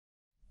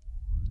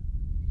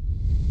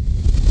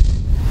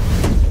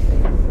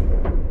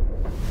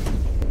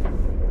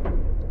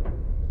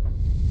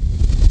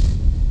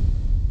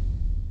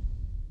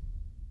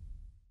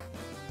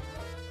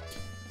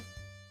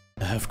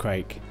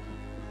Earthquake.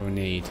 What we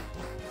need.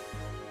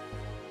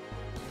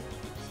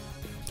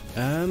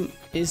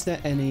 Is there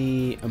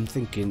any... I'm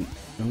thinking...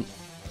 Oh.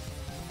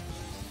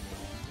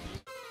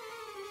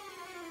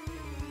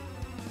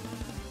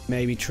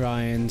 Maybe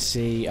try and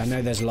see... I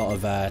know there's a lot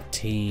of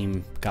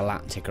Team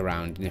Galactic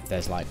around, and if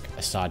there's like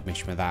a side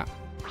mission with that,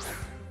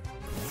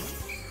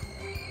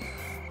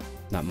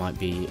 that might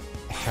be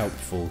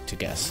helpful to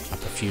get us up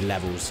a few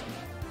levels.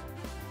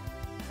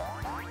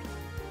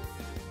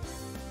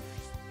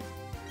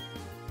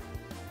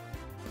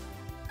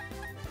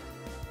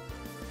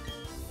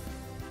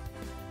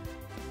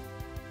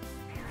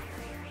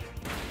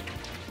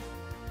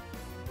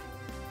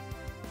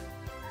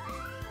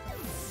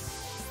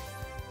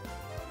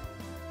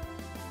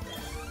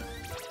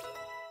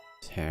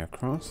 Hair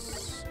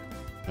across.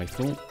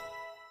 Rifle.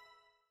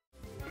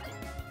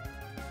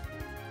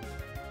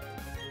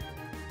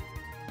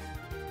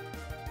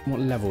 What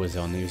level was he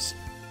on? He was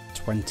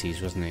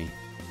 20s, wasn't he?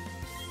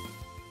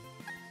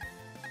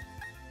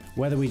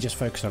 Whether we just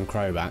focus on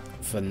Crobat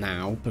for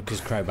now,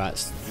 because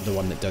Crobat's the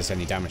one that does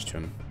any damage to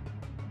him.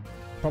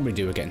 Probably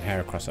do we're getting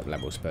hair across up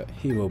levels, but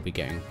he will be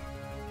getting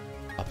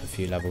up a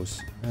few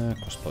levels.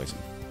 Cross poison.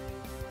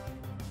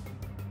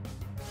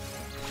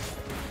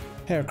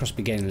 Heracross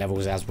be gaining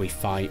levels as we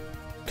fight,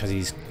 because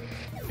he's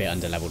a bit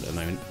under leveled at the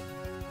moment.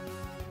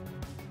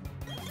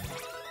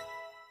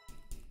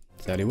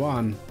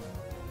 31.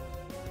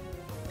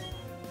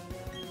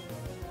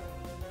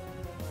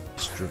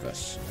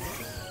 Stravus.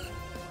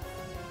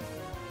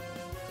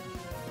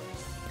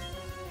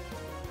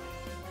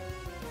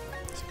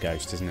 It's a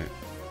ghost, isn't it?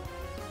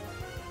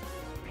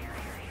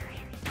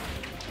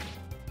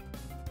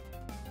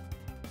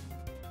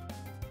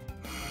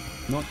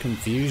 Not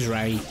Confuse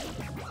Ray.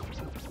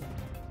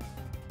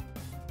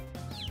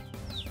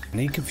 I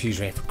need Confuse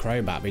Ray for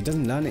Crobat, but he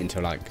doesn't learn it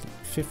until like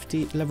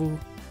 50 level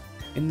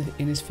in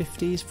his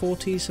 50s,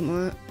 40s,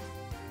 something like that.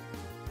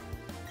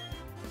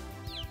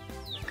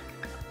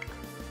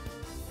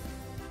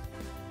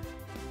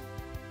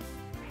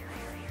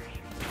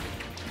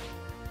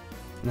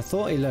 And I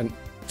thought he learned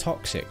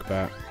Toxic,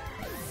 but I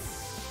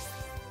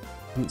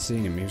haven't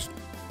seen him use.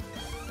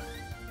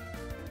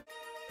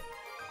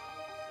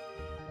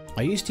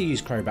 I used to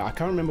use Crobat. I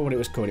can't remember what it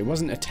was called. It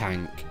wasn't a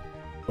tank.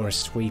 Or a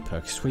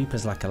sweeper.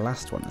 Sweeper's like a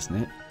last one, isn't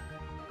it?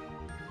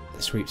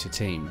 That sweeps a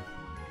team.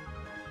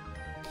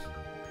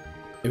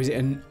 It was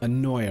an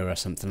Annoyer or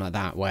something like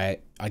that, where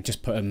I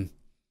just put him...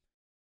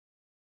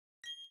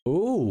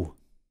 Ooh!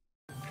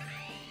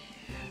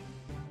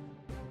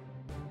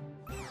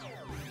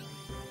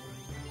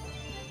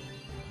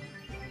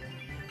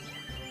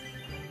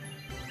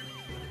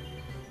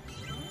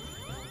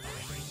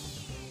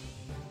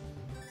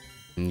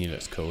 And he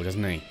looks cool,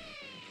 doesn't he?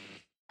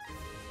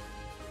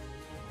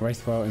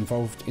 Wraithwell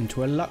evolved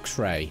into a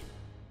Luxray.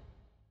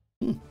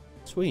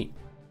 Sweet.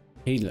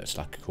 He looks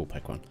like a cool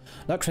Pokemon.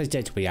 Luxray's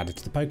data will be added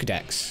to the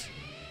Pokedex.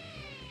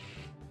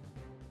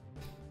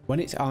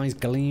 When its eyes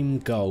gleam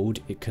gold,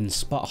 it can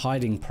spot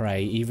hiding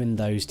prey, even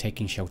those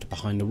taking shelter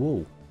behind a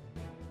wall.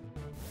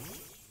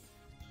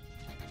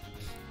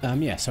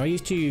 Yeah, so I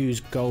used to use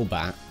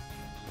Golbat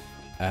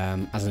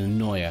as an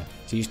Annoyer.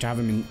 So I used to have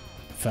him in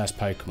first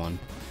Pokemon.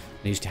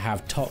 I used to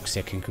have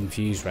Toxic and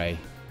Confuse Ray.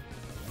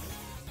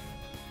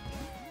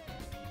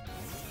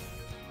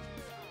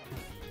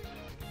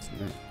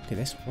 Look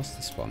at this. What's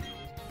this one?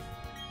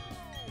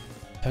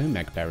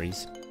 Pomeg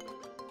berries.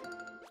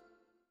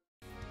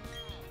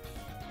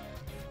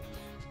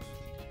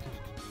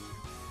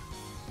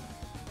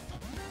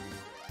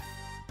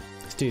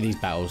 Let's do these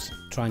battles.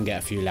 Try and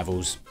get a few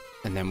levels,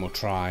 and then we'll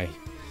try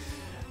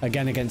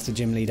again against the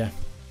gym leader.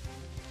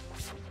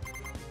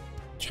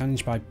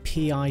 Challenged by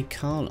P.I.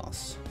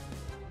 Carlos.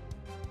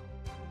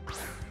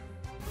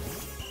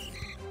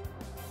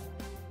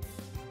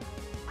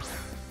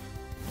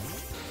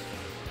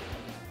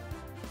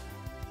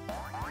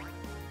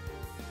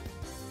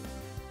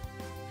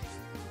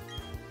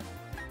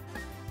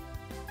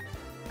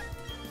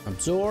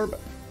 Absorb.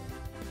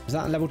 Is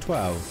that level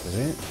 12? Is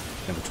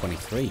it? Level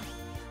 23.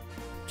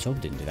 Absorb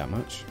didn't do that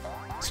much.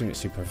 Assume it's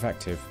super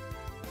effective.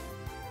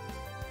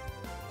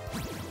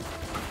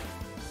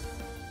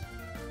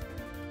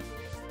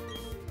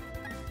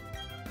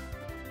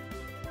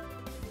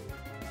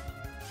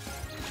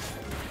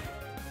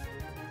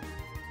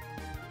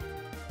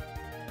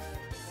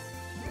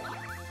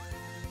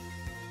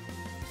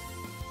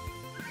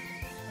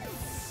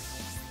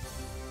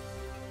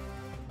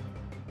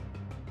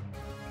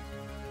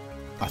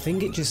 I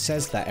think it just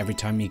says that every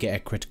time you get a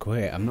critical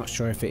hit. I'm not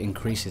sure if it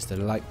increases the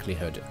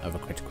likelihood of a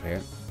critical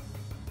hit.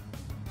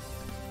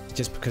 It's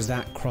just because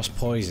that cross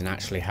poison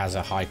actually has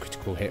a high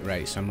critical hit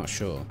rate, so I'm not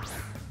sure.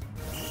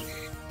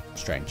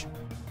 Strange.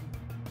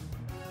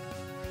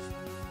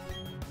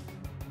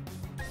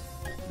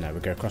 No, we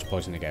go cross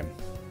poison again.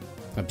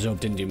 Absorb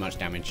didn't do much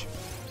damage.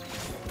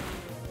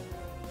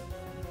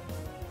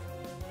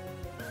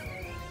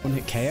 One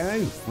hit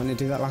KO. Why didn't it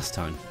do that last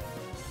time?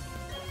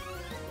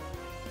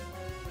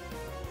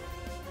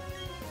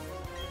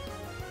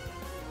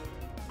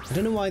 I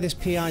don't know why this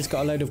PI's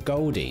got a load of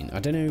goldine. I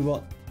don't know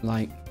what,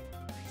 like...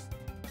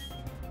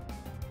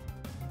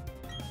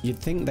 You'd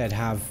think they'd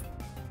have...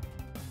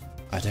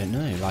 I don't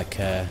know, like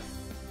a...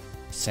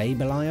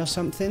 Sableye or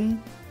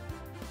something?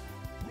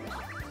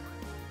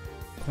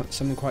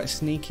 Something quite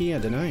sneaky, I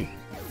don't know.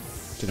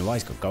 Don't know why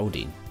he's got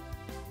goldine.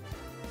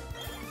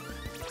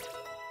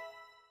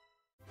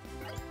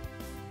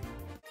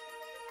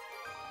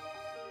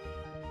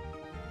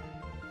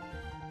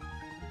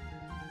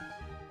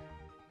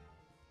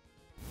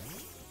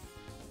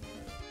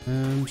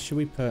 Should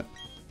we put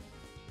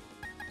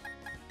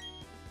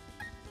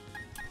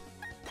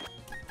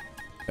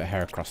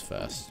Heracross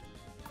first?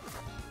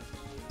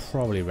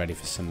 Probably ready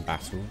for some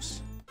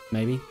battles,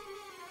 maybe.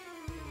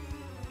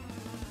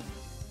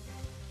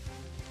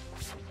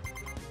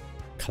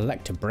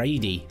 Collector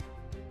Brady.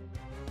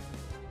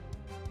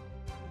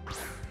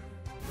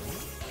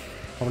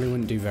 Probably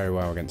wouldn't do very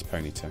well against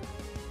Ponyta.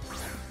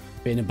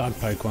 Being a bug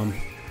Pokemon.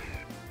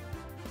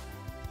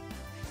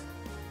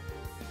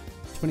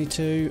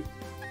 22.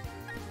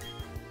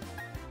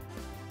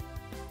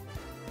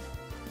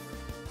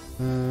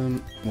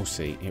 We'll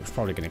see. It was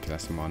probably going to kill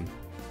us in one.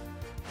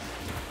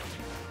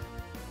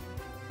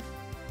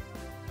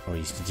 Or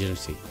used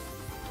agility.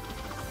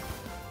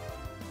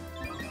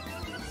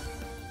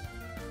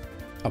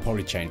 I'll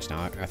probably change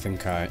now. I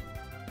think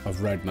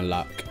I've rode my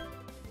luck.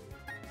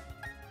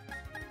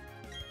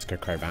 Let's go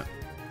Crobat.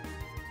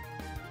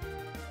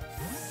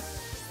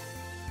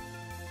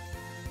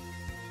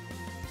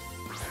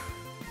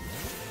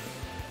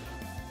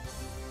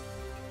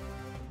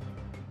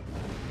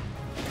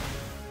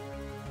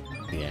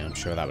 Yeah, I'm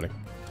sure that would have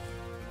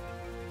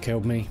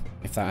killed me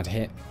if that had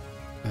hit.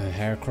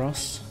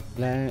 Heracross.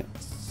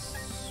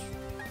 Let's...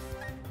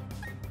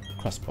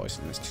 Cross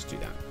Poison, let's just do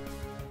that.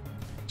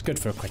 It's good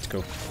for a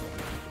critical.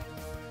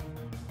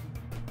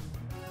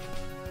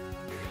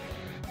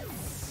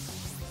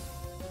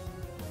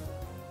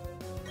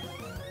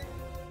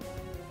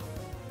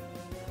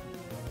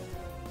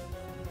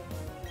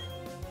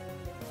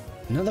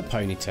 Another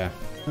Ponyta.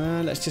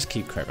 Let's just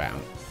keep Crobat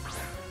out.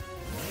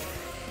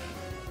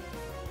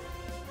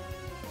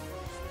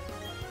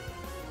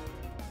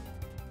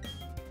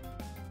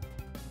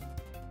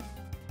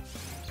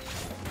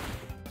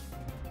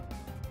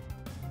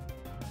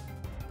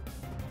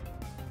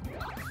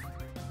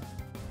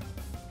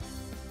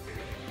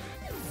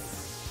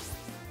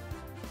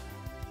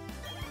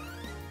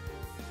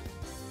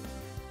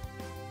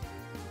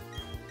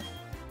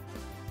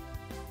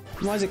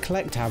 Why does it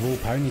collect to have all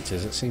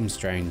Ponytas? It seems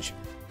strange.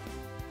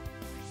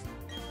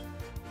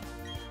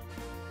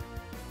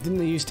 Didn't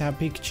they used to have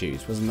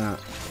Pikachus? Wasn't that...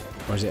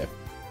 Or is it...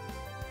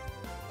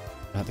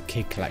 the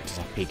kid collectors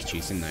have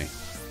Pikachus, didn't they?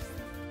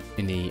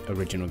 In the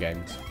original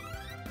games.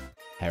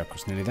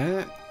 Heracross nearly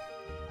there.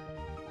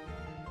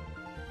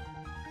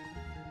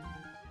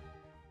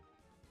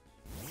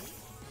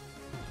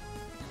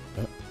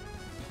 Oh.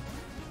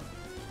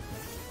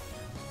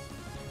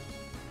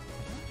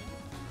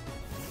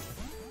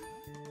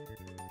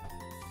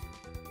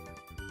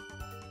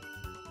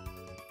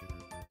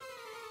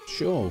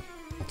 Sure,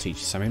 I'll teach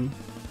you something.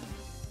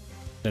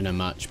 Don't know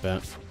much,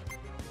 but...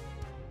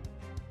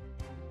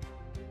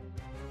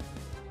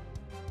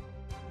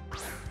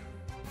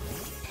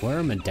 Where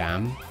am I,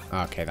 madame?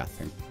 Oh, okay, that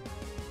thing.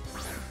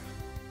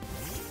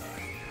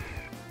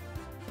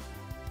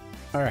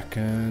 I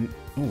reckon...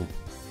 Ooh.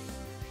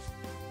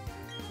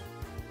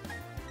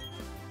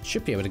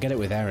 Should be able to get it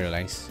with Aerial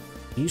Ace.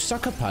 You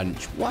Sucker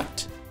Punch!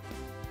 What?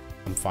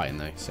 I'm fighting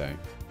though, so...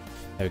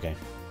 There we go.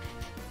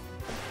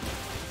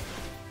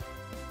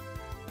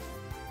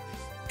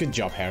 Good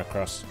job,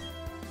 Heracross.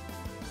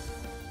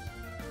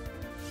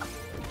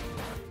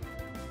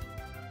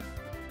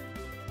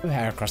 Oh,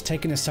 Heracross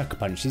taking a Sucker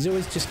Punch. He's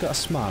always just got a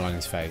smile on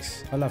his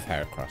face. I love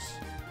Heracross.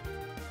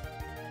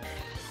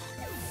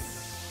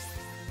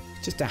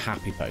 Just a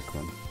happy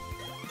Pokemon.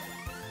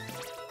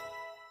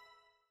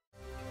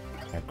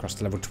 Heracross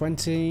to level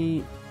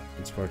 20.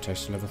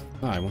 Inspiritos to level...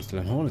 Oh, he wants to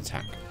learn Horn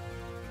Attack.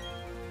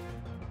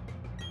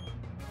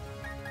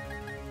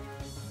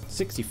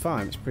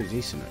 65, it's pretty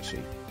decent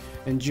actually.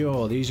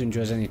 Endure. The user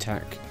endures any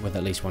attack with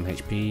at least 1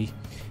 HP.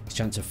 Its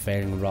chance of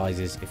failing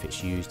rises if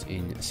it's used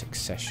in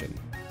succession.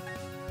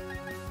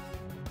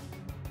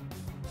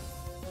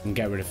 And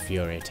get rid of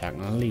Fury Attack.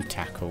 And I'll leave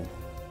Tackle.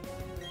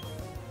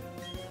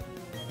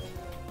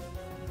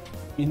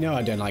 You know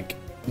I don't like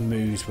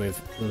moves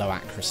with low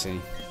accuracy.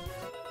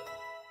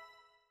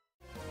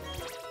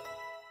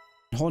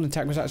 Horn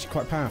Attack was actually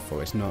quite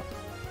powerful. It's not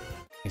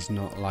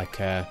like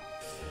a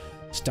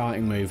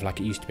starting move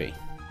like it used to be.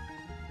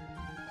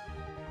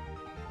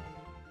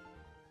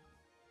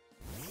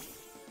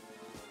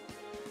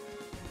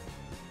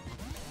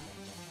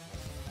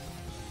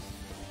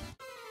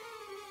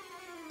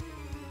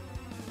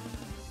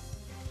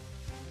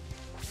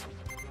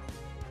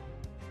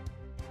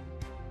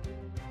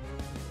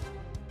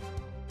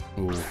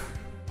 Ooh.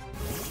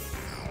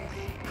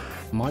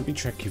 Might be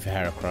tricky for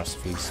Heracross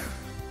if he's...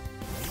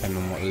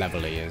 depending on what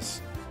level he is.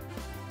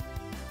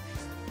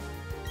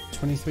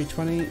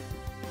 2320?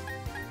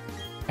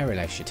 Air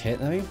relay should hit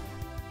though.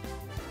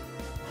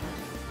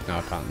 No,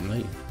 I can't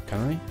leave.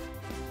 Can I?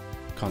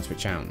 Can't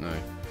switch out, no.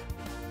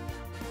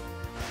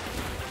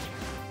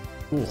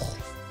 Ooh,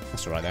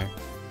 that's alright though.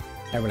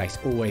 Air relay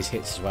always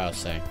hits as well,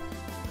 so.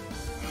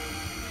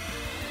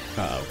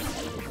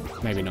 Uh-oh.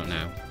 Maybe not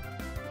now.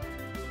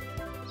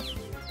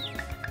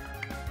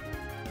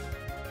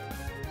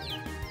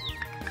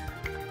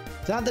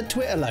 Is that the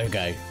Twitter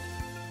logo?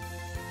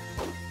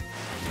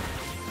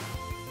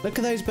 Look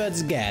at those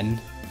birds again.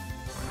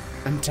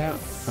 And tell...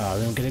 Oh,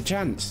 they don't get a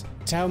chance.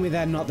 Tell me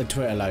they're not the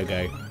Twitter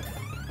logo.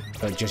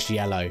 But just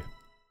yellow.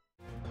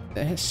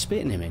 They're a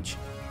spitting image.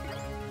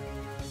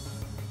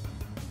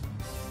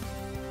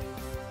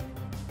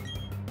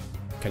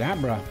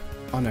 Cadabra.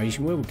 Oh no,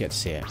 you will get to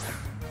see it.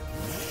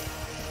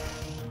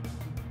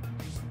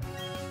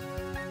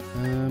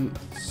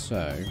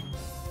 So...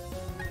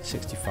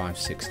 65,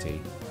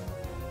 60.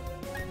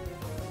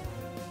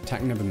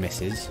 Attack never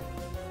misses.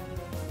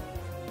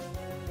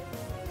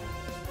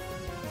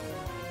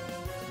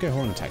 Go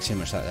horn attack, see how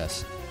much that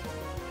does.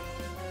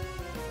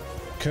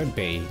 Could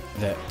be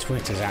that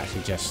Twitter's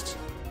actually just,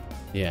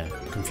 yeah,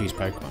 confused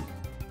Pokemon.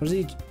 What does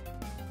he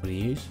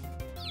use?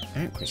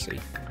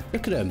 Accuracy.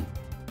 Look at him.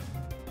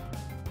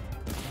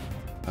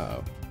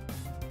 Uh-oh.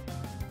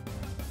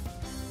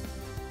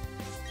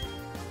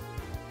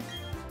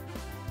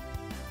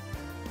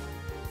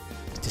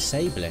 It's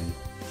disabling.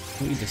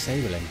 What are you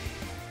disabling?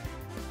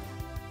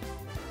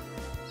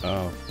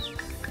 Oh.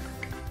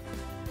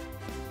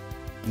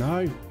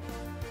 No.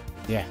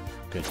 Yeah,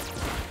 good.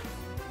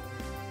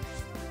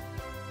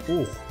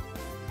 Ooh.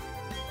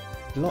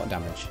 A lot of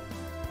damage.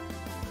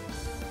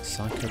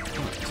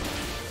 Psychopath.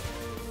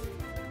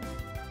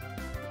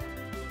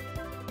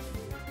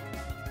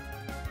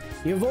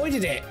 You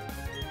avoided it!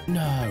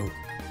 No.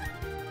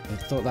 I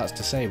thought that's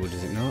disabled,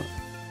 is it not?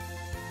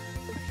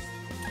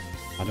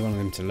 I don't want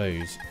him to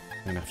lose.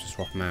 I'm gonna have to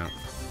swap him out.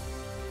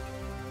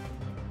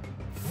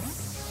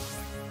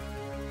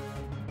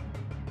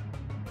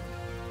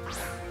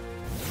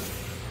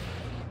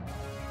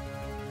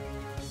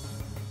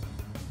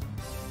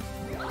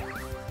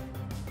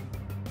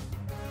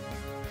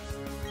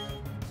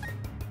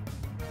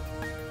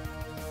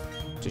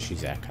 Just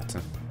use air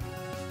cutter.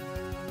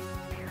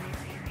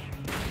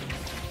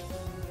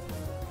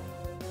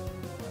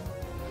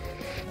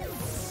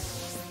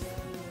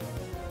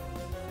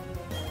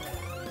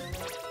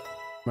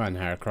 Run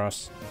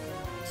Heracross.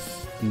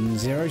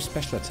 0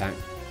 special attack,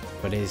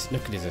 but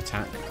look at his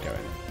attack going.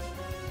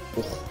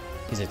 Oh,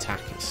 his attack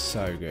is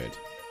so good.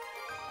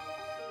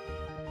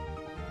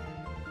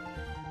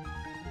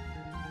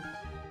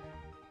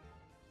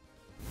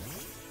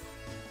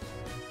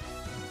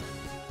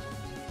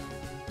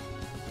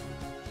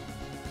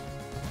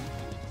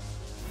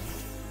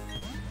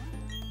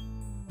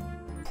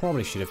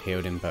 Probably should have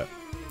healed him, but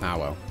ah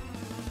well.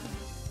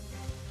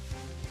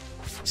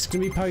 It's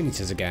gonna be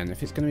Ponytas again.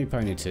 If it's gonna be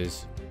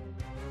Ponytas.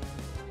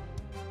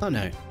 Oh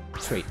no.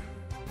 Sweet.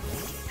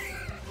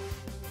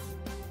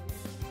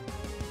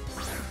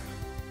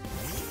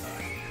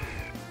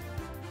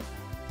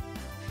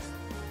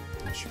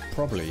 I should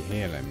probably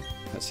heal him.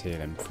 Let's heal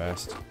him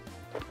first.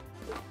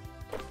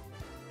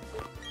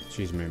 Let's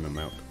use Movement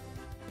Milk.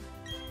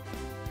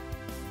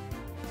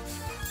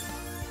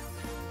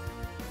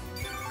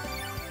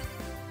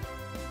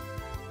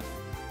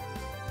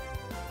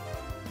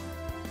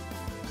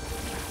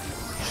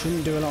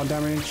 Shouldn't do a lot of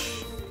damage.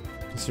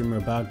 Consumer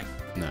a bug.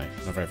 No,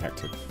 not very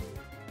effective.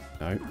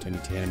 No, don't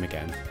need to hit him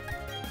again.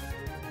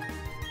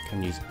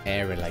 Can use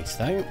air release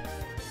though.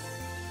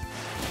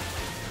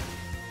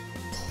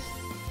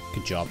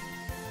 Good job.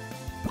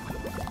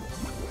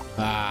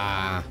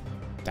 Ah,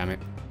 damn it.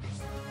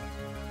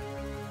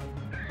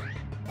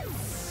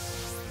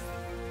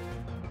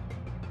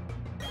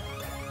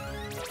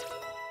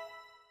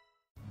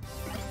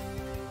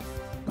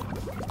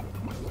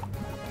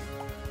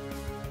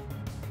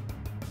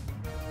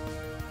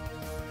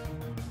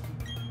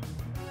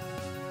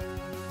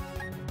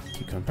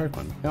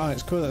 Pokemon. Oh,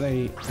 it's cool that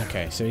they...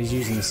 Okay, so he's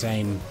using the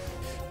same...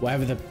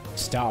 Whatever the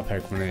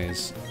starter Pokemon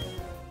is,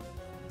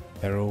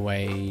 they're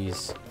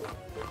always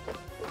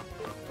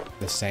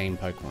the same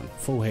Pokemon.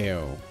 Full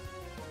heal.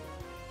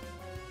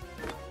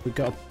 We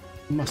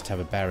must have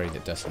a berry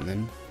that does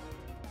something.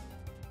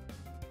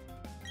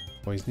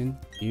 Poisoning.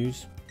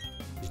 Use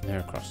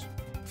Heracross.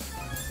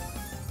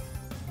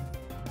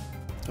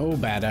 Oh,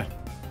 better.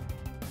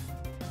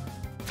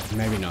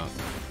 Maybe not.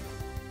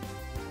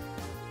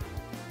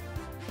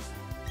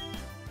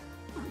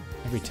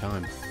 Every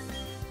time.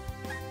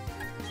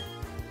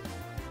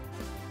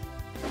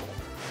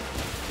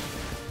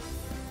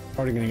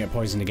 Probably gonna get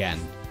poisoned again.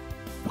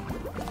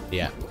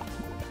 Yeah.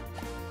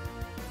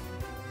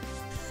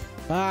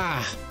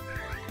 Ah!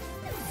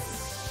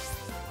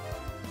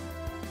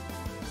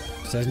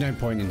 So there's no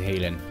point in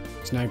healing.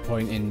 There's no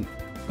point in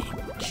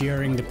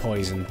curing the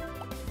poison.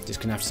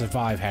 Just gonna have to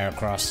survive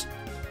Heracross.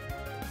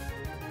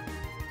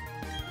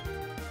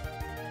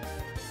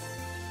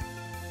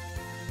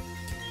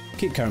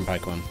 Keep current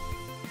Pokemon.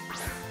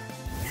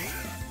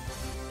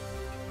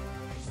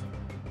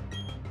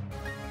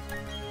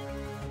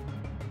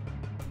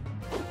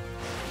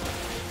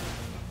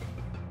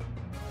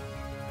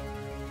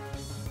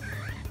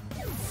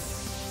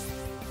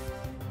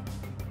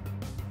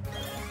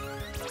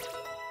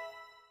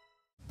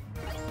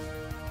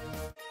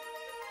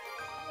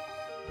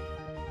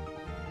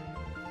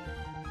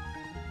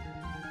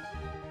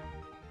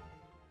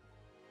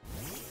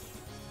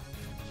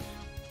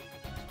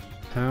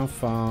 How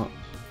far?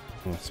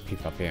 Oh, there's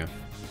people up here.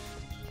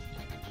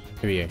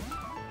 Who are you?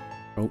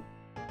 Oh,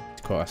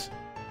 it's caught us.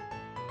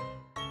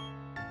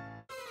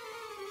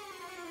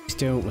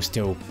 We're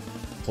still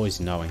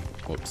poisoned, aren't we?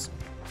 Whoops.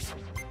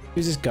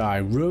 Who's this guy?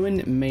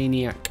 Ruin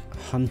Maniac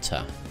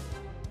Hunter.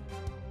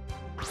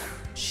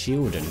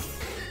 Shieldon.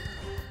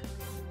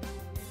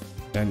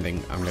 Don't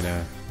think I'm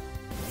gonna.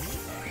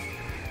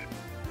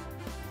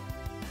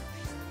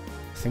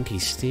 I think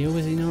he's steel,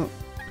 is he not?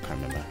 I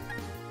can't remember.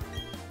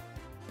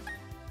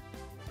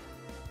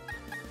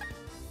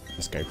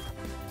 Let's go.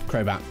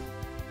 Crobat.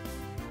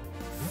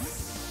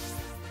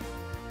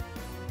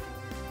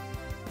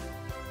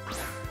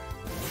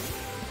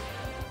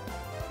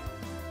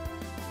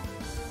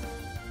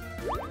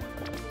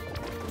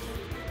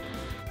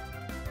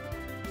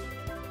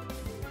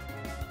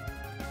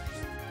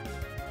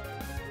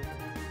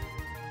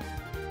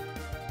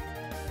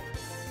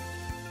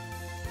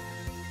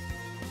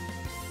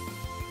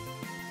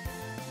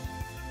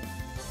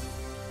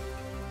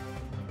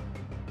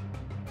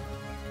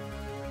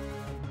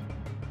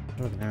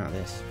 Looking out of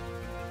this.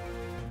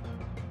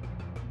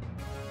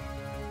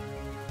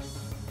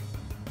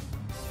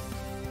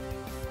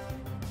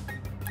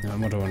 Now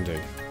what do I want to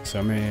do? So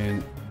I'm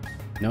in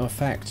no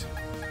effect.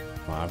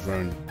 Well, I've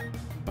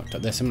fucked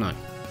up this, haven't I?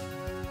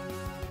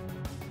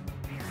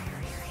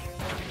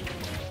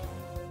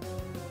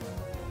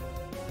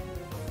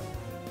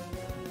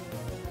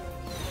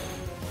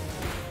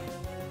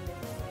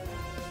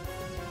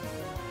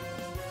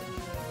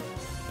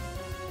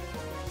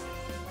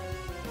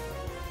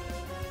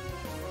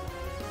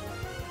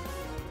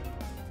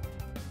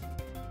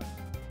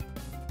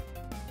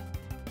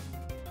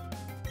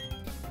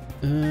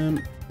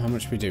 How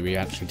much we do? We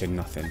actually did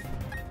nothing.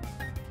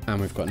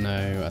 And we've got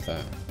no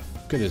other.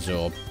 Good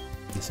absorb.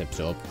 Let's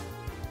absorb.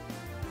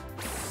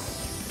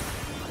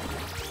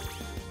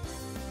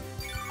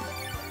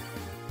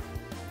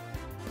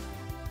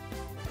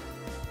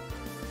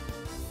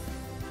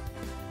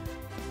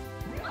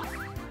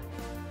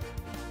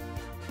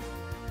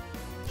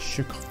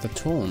 Shook off the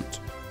taunt.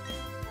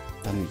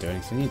 That didn't do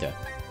anything either.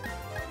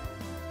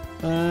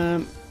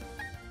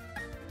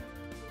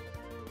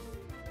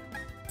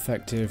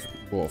 Effective,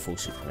 waterfall,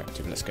 super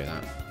effective. Let's go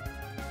that.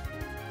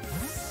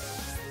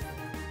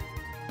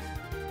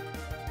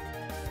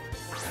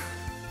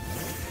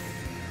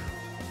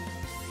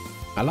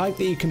 I like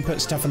that you can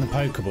put stuff in the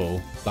Pokeball,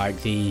 like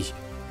the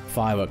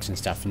fireworks and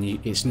stuff,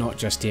 and it's not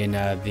just in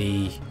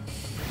the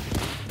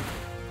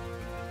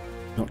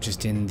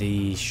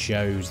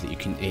shows that you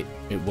can.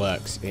 It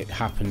works. It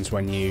happens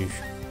when you,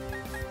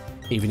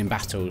 even in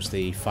battles,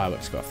 the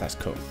fireworks go off. That's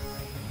cool.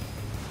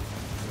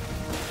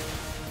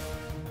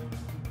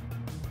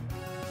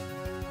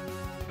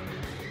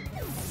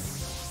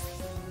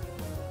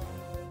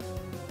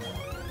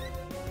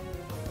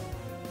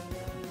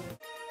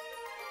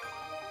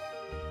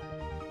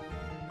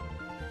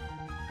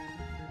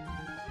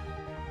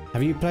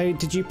 Have you played?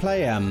 Did you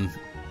play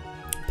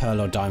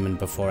Pearl or Diamond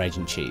before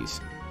Agent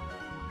Cheese?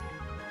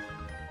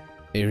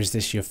 Or is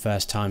this your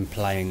first time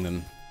playing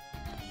them?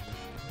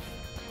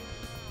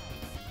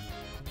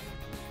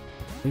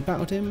 We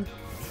battled him?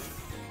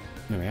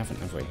 No, we haven't,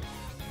 have we? We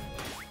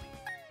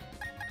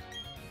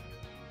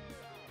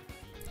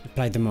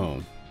played them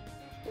all.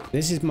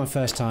 This is my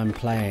first time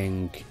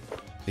playing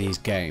these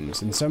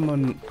games, and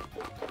someone,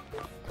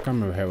 I can't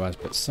remember who it was,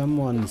 but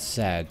someone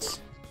said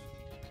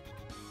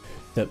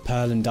that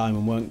Pearl and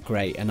Diamond weren't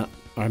great, and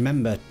I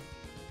remember,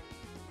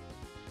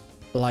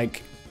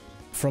 like,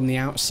 from the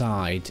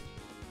outside,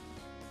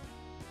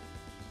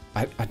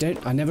 I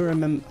never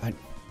remember,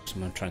 what's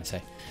I'm trying to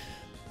say?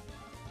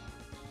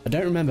 I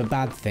don't remember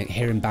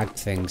hearing bad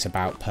things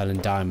about Pearl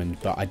and Diamond,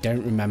 but I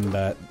don't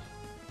remember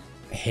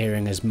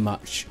hearing as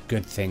much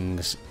good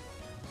things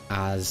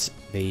as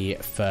the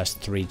first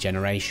 3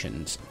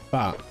 generations.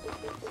 But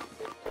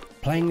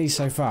playing these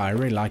so far, I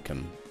really like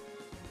them.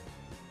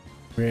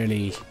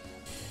 Really,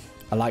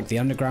 I like the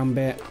underground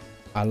bit.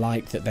 I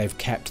like that they've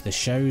kept the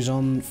shows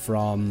on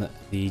from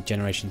the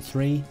Generation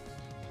 3.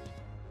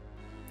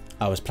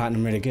 Oh, was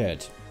Platinum really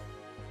good?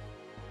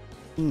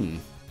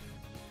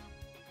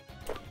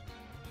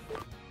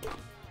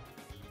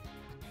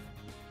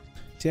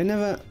 See, I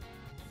never...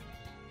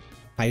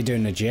 How you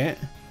doing, legit?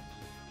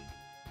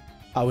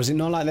 Oh, was it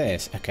not like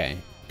this? Okay.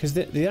 Because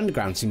the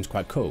underground seems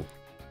quite cool.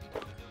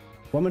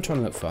 What am I trying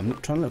to look for? I'm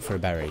not trying to look for a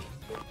berry.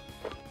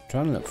 I'm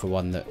trying to look for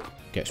one that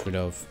gets rid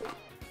of...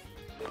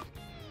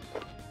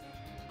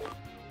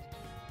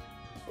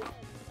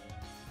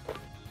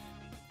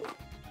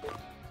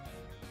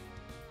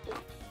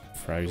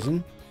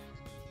 Frozen.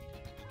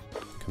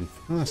 Oh,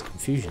 that's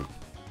confusion.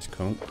 It's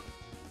cool.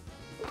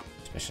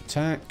 Special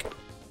attack.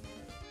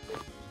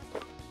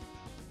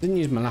 Didn't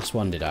use my last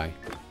one, did I?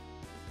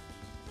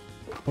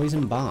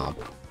 Poison Barb.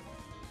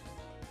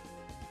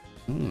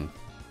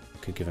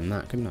 Could give him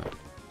that, couldn't I?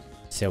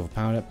 Silver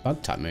Powder.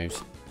 Bug type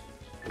moves.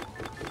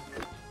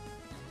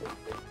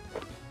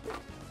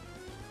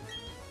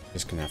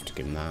 Just gonna have to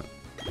give him that.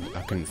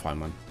 I couldn't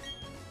find one.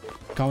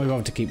 Can't be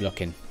bothered to keep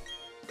looking.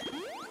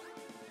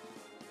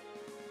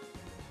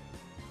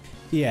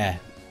 Yeah.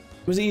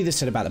 Was it either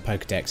said about the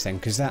Pokédex then?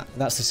 Because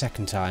that's the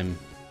second time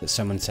that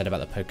someone said about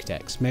the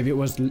Pokédex. Maybe it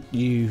was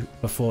you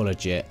before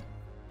legit.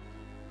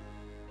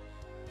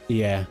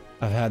 Yeah,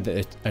 I've heard that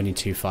it's only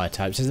 2 fire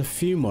types. There's a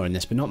few more in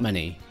this, but not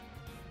many.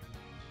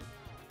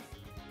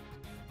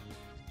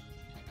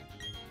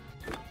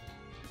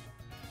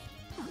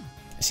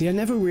 See, I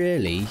never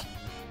really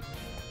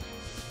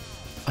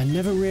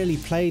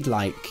played,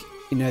 like,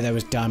 you know, there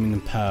was Diamond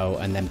and Pearl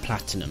and then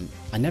Platinum.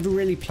 I never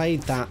really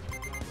played that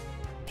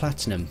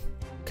Platinum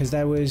because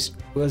there was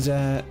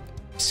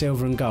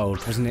Silver and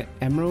Gold, wasn't it?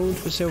 Emerald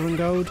for Silver and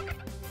Gold?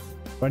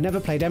 Or I never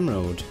played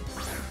Emerald.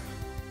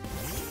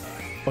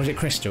 Or was it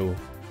Crystal?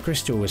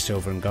 Crystal was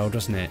Silver and Gold,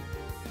 wasn't it?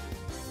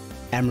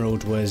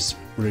 Emerald was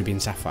Ruby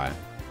and Sapphire.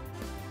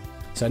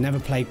 So I never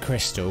played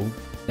Crystal,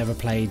 never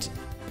played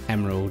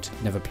Emerald,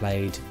 never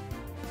played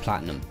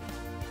Platinum.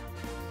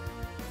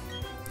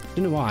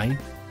 Don't know why.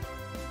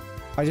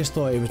 I just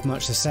thought it was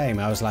much the same.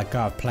 I was like,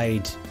 oh, I've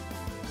played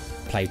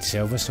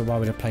Silver, so why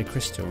would I play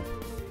Crystal?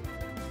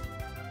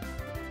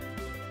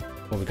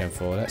 What are we going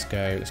for? Let's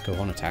go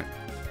Horn Attack.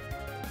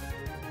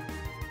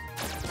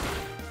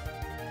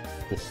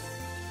 Oof.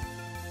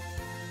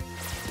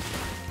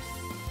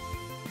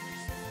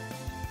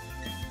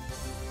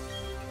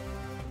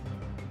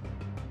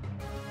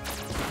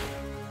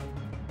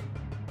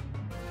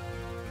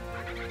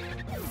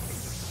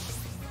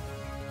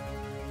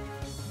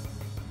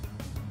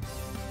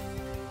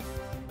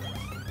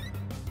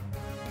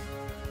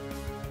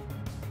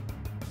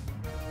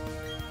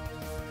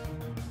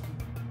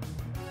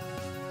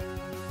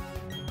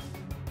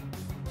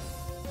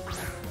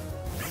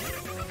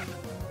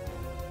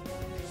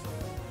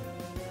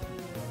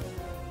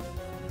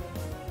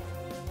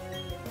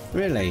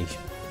 Really?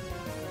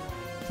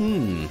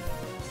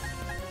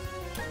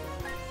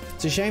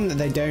 It's a shame that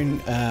they don't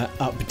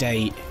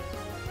update,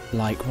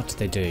 like, what did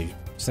they do?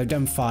 So they've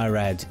done Fire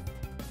Red.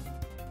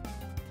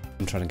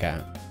 I'm trying to get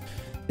out.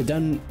 They've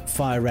done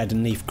Fire Red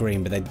and Leaf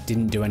Green, but they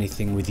didn't do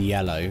anything with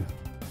Yellow,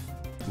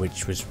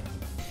 which was,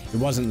 it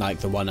wasn't like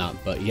the 1-up,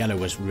 but Yellow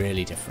was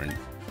really different.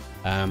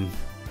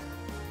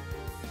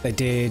 They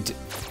did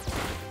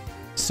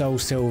Soul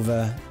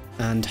Silver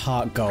and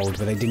Heart Gold,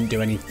 but they didn't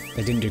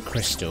do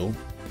Crystal.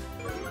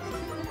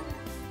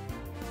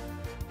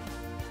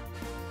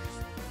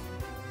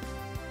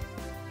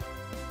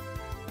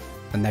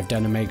 And they've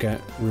done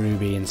Omega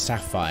Ruby and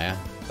Sapphire,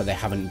 but they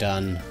haven't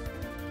done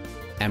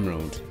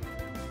Emerald.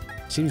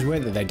 Seems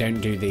weird that they don't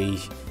do the...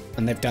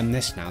 And they've done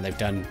this now. They've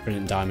done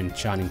Brilliant Diamond,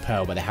 Shining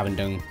Pearl, but they haven't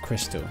done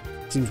Crystal.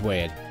 Seems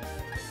weird.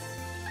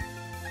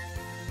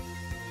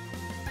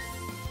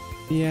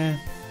 Yeah.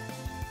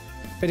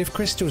 But if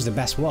Crystal's the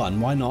best one,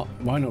 why not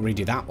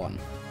redo that one?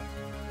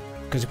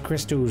 Because if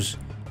Crystal's,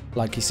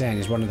 like you're saying,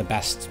 is one of the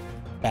best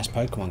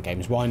Pokemon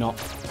games, why not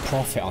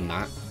profit on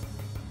that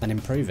and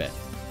improve it?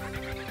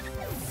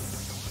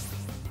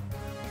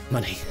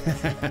 Money.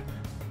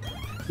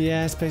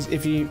 Yeah, I suppose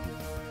if you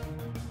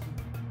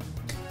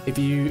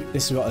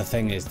this is what the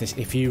thing is,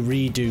 if you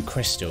redo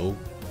Crystal,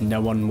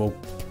 no one will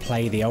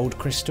play the old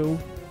Crystal.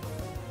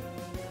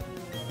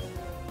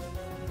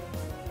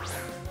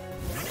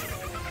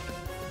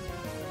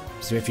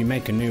 So if you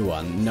make a new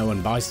one, no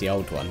one buys the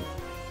old one.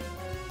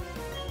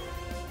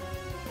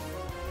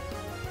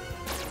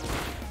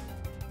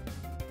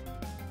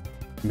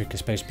 It's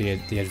supposed to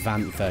be the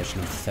advanced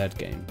version of the third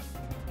game.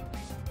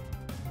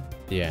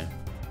 Yeah.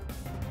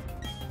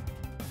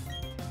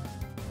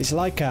 It's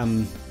like,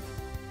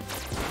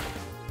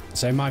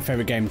 so my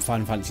favourite game,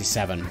 Final Fantasy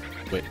VII,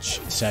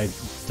 so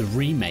the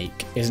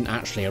remake isn't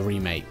actually a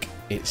remake,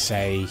 it's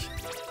a,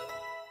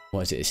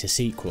 what is it, it's a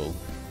sequel.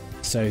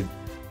 So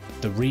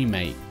the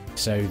remake,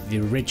 so the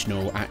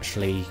original,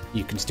 actually,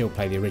 you can still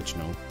play the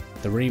original.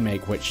 The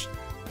remake, which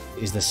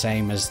is the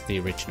same as the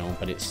original,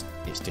 but it's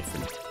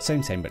different.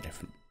 Same but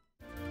different.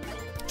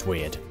 It's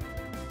weird.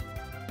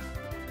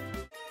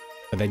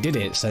 But they did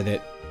it so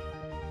that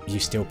you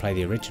still play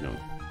the original.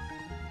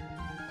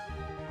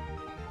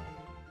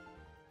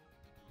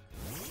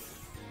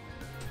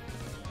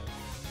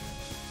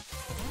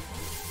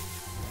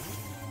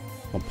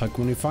 What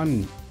Pokemon we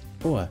find?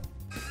 Oh, I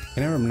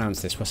can never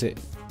pronounce this. What's it?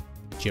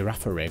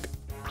 Girafarig.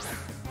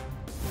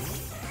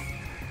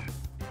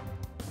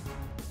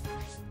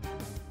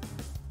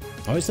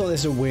 I always thought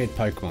this was a weird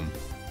Pokemon.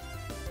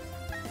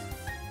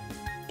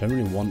 Don't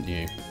really want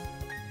you.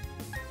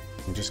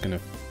 I'm just gonna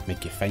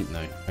make you faint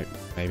though,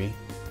 maybe.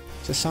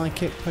 It's a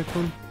psychic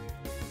Pokemon.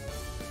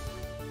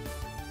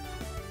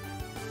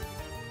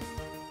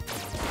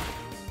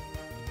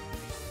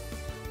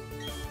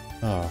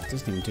 Oh, it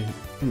doesn't even do.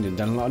 It's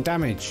done a lot of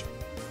damage.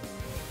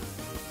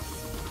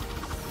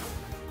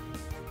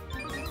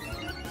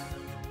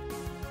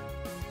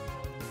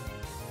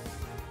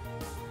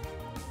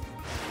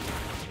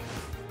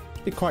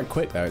 It's quite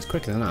quick though. It's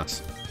quicker than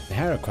us. The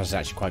Heracross is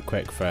actually quite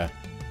quick for a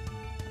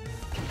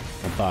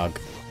bug.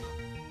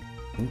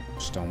 Ooh,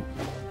 stomp.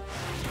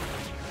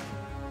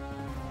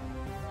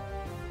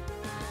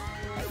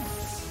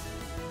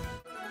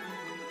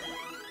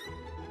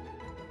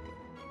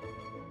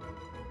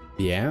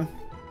 Yeah.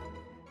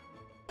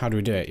 How do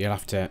we do it? You'll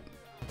have to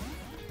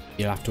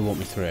walk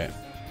me through it.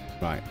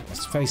 Right,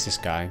 let's face this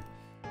guy.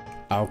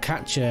 I'll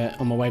catch her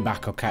on my way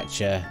back. I'll catch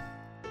her.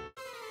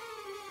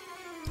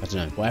 I don't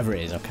know, whatever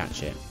it is, I'll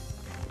catch it.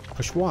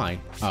 Push Y?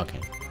 Oh, okay.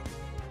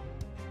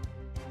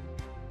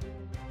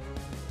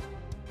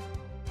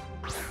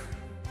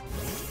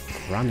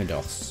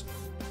 Granados.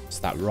 It's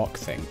that rock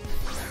thing.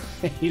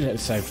 He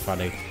looks so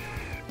funny.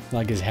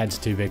 Like his head's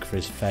too big for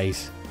his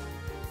face.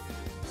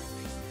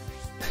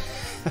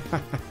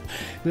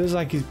 Looks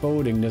like he's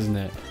balding, doesn't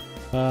it?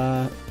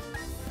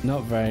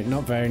 Not very.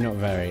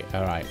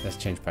 Alright, let's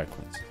change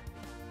Pokemon.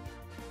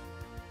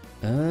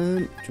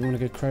 Do you want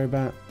to go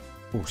Crobat?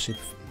 Oh, super.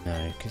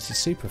 No, because it's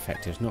super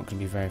effective. It's not going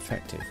to be very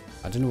effective.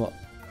 I don't know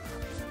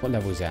what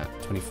level is that?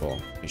 24.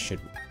 It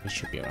should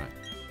be alright.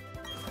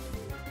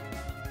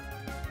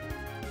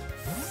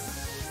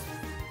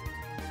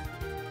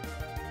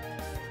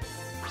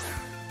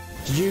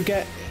 Did you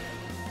get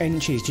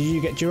Enchis? Did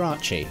you get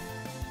Jirachi?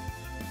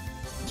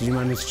 Did you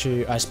manage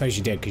to? I suppose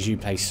you did because you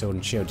played Sword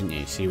and Shield, didn't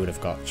you? So you would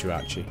have got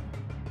Jirachi.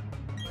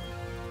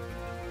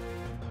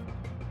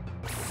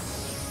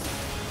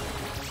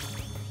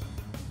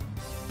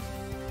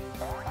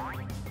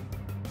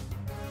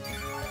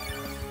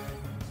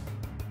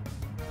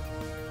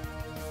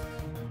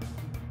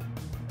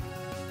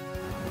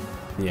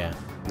 Yeah,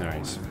 no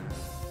worries.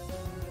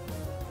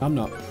 I'm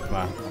not.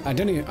 Well, I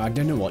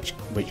don't know which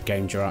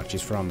game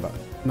Jirachi's from, but I'm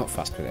not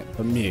fussed with it.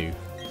 But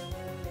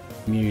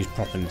Mew's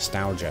proper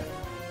nostalgia.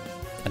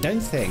 I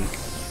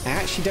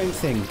actually don't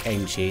think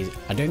Enchis.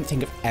 I don't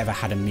think I've ever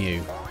had a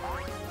Mew.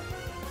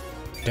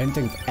 I don't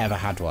think I've ever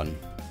had one.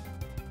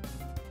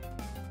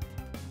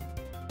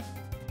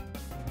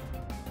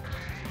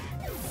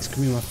 This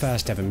could be my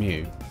first ever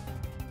Mew.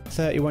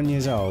 31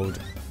 years old,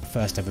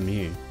 first ever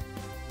Mew.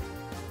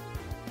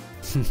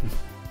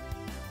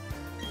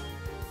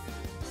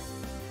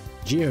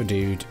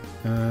 Geodude.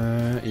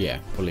 Yeah,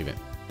 we'll leave it.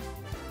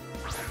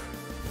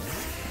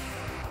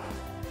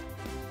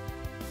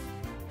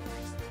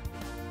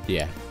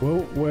 Yeah,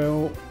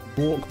 we'll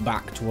walk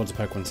back towards the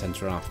Pokemon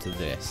Center after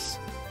this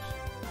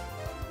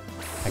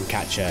and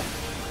catch a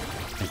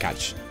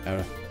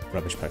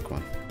rubbish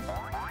Pokemon.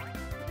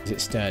 Is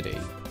it sturdy?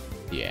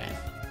 Yeah,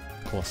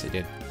 of course it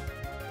did.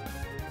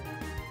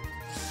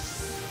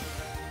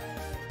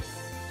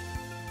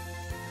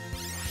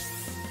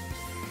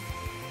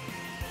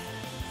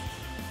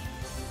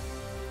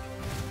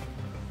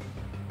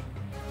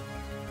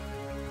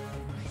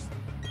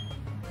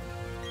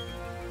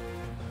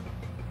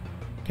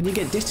 Can you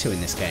get Ditto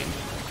in this game?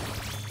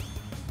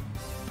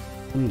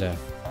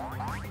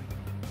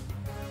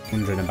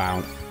 Wondering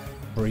about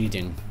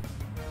breeding.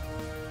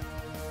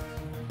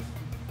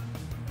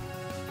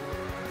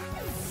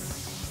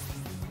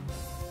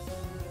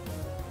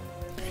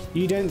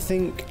 You don't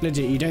think,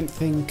 legit, you don't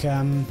think,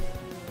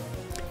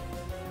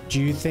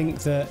 do you think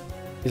that,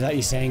 is that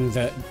you saying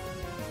that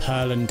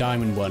Pearl and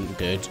Diamond weren't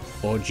good,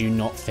 or do you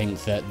not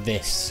think that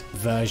this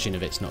version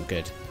of it's not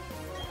good?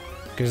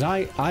 Because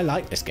I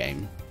like this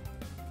game.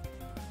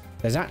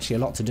 There's actually a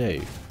lot to do.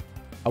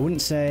 I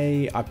wouldn't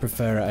say I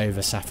prefer it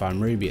over Sapphire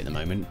and Ruby at the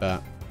moment,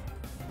 but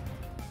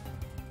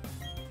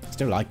I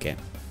still like it.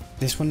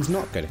 This one's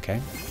not good,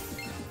 okay?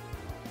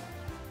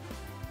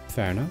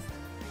 Fair enough.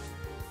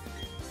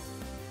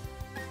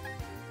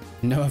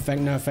 No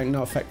effect, no effect,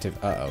 not effective.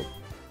 Uh-oh.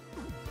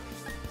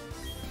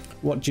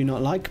 What do you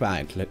not like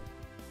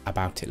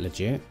about it,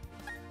 legit?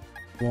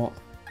 What?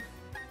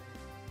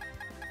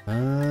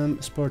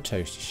 Spore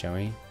Toasty, shall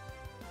we?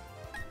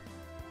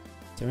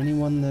 Is there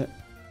anyone that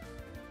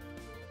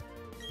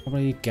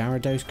probably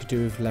Gyarados could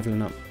do with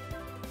leveling up?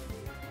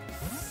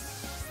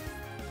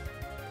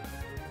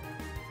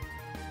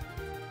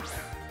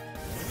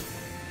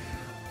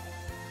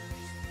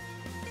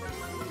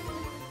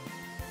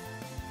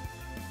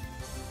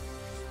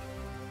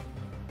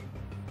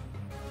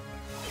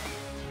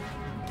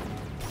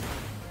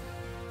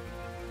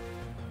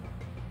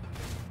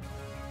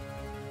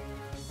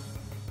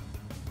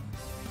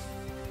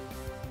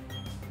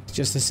 It's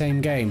just the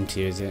same game to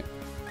you, is it?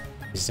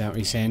 Is that what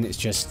you're saying? It's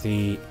just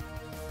the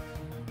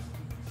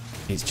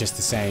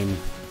same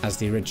as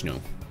the original.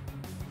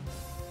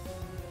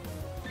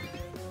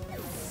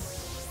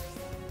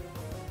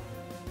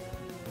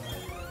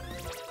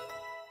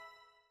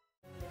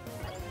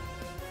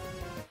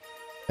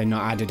 They've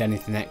not added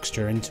anything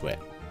extra into it.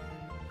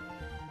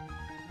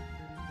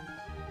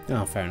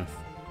 Oh, fair enough.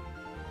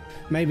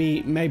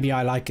 Maybe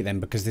I like it then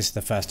because this is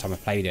the first time I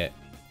played it.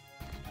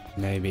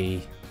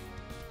 Maybe